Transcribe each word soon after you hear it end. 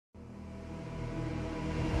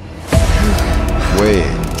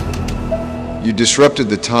You disrupted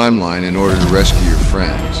the timeline in order to rescue your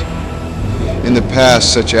friends. In the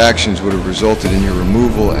past, such actions would have resulted in your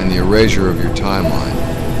removal and the erasure of your timeline.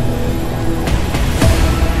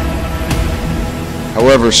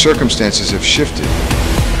 However, circumstances have shifted.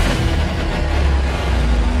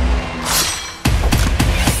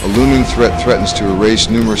 A looming threat threatens to erase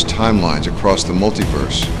numerous timelines across the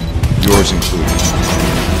multiverse, yours included.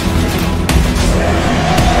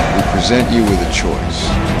 We present you with a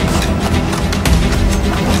choice.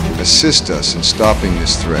 Assist us in stopping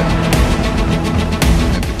this threat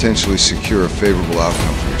and potentially secure a favorable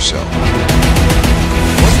outcome for yourself.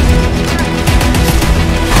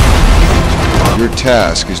 Your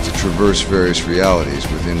task is to traverse various realities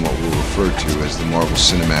within what we'll refer to as the Marvel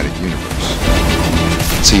Cinematic Universe.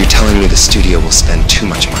 So you're telling me the studio will spend too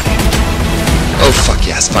much money? Oh, fuck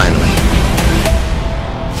yes, finally.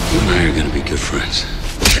 You and I are gonna be good friends.